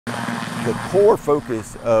The core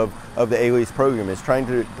focus of the ALIAS program is trying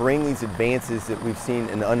to bring these advances that we've seen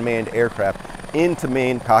in unmanned aircraft into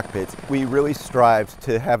manned cockpits. We really strive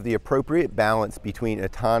to have the appropriate balance between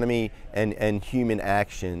autonomy and human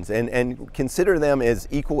actions and consider them as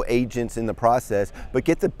equal agents in the process, but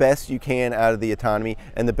get the best you can out of the autonomy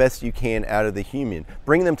and the best you can out of the human.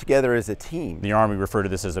 Bring them together as a team. The Army refer to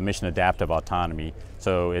this as a mission adaptive autonomy.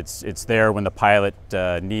 So it's there when the pilot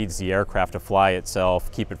needs the aircraft to fly itself,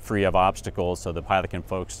 keep it free of obstacles so the pilot can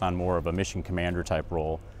focus on more of a mission commander type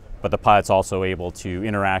role. But the pilot's also able to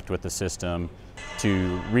interact with the system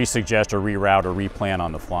to resuggest or reroute or replan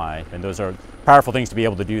on the fly. And those are powerful things to be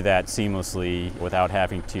able to do that seamlessly without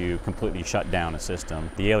having to completely shut down a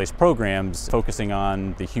system. The ALIAS program's focusing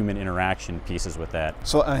on the human interaction pieces with that.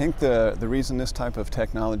 So I think the reason this type of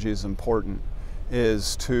technology is important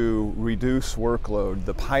is to reduce workload,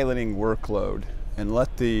 the piloting workload, and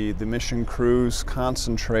let the mission crews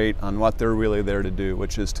concentrate on what they're really there to do,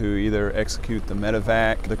 which is to either execute the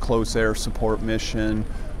medevac, the close air support mission,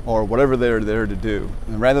 or whatever they're there to do.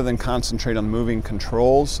 And rather than concentrate on moving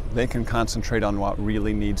controls, they can concentrate on what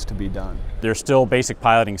really needs to be done. There's still basic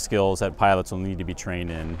piloting skills that pilots will need to be trained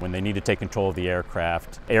in when they need to take control of the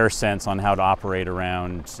aircraft, air sense on how to operate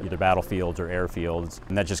around either battlefields or airfields,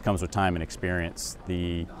 and that just comes with time and experience.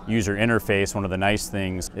 The user interface, one of the nice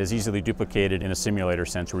things, is easily duplicated in a simulator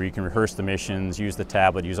sense where you can rehearse the missions, use the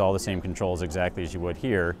tablet, use all the same controls exactly as you would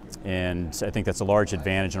here, and I think that's a large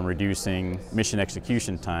advantage in reducing mission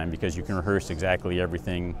execution time because you can rehearse exactly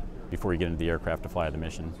everything before you get into the aircraft to fly the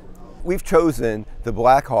mission. We've chosen the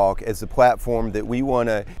Black Hawk as the platform that we want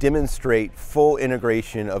to demonstrate full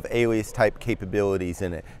integration of ALIAS type capabilities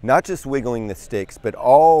in it. Not just wiggling the sticks, but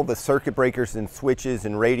all the circuit breakers and switches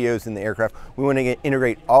and radios in the aircraft. We want to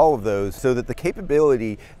integrate all of those so that the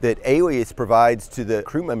capability that ALIAS provides to the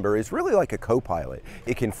crew member is really like a co-pilot.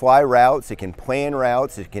 It can fly routes, it can plan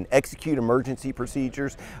routes, it can execute emergency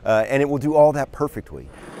procedures, and it will do all that perfectly.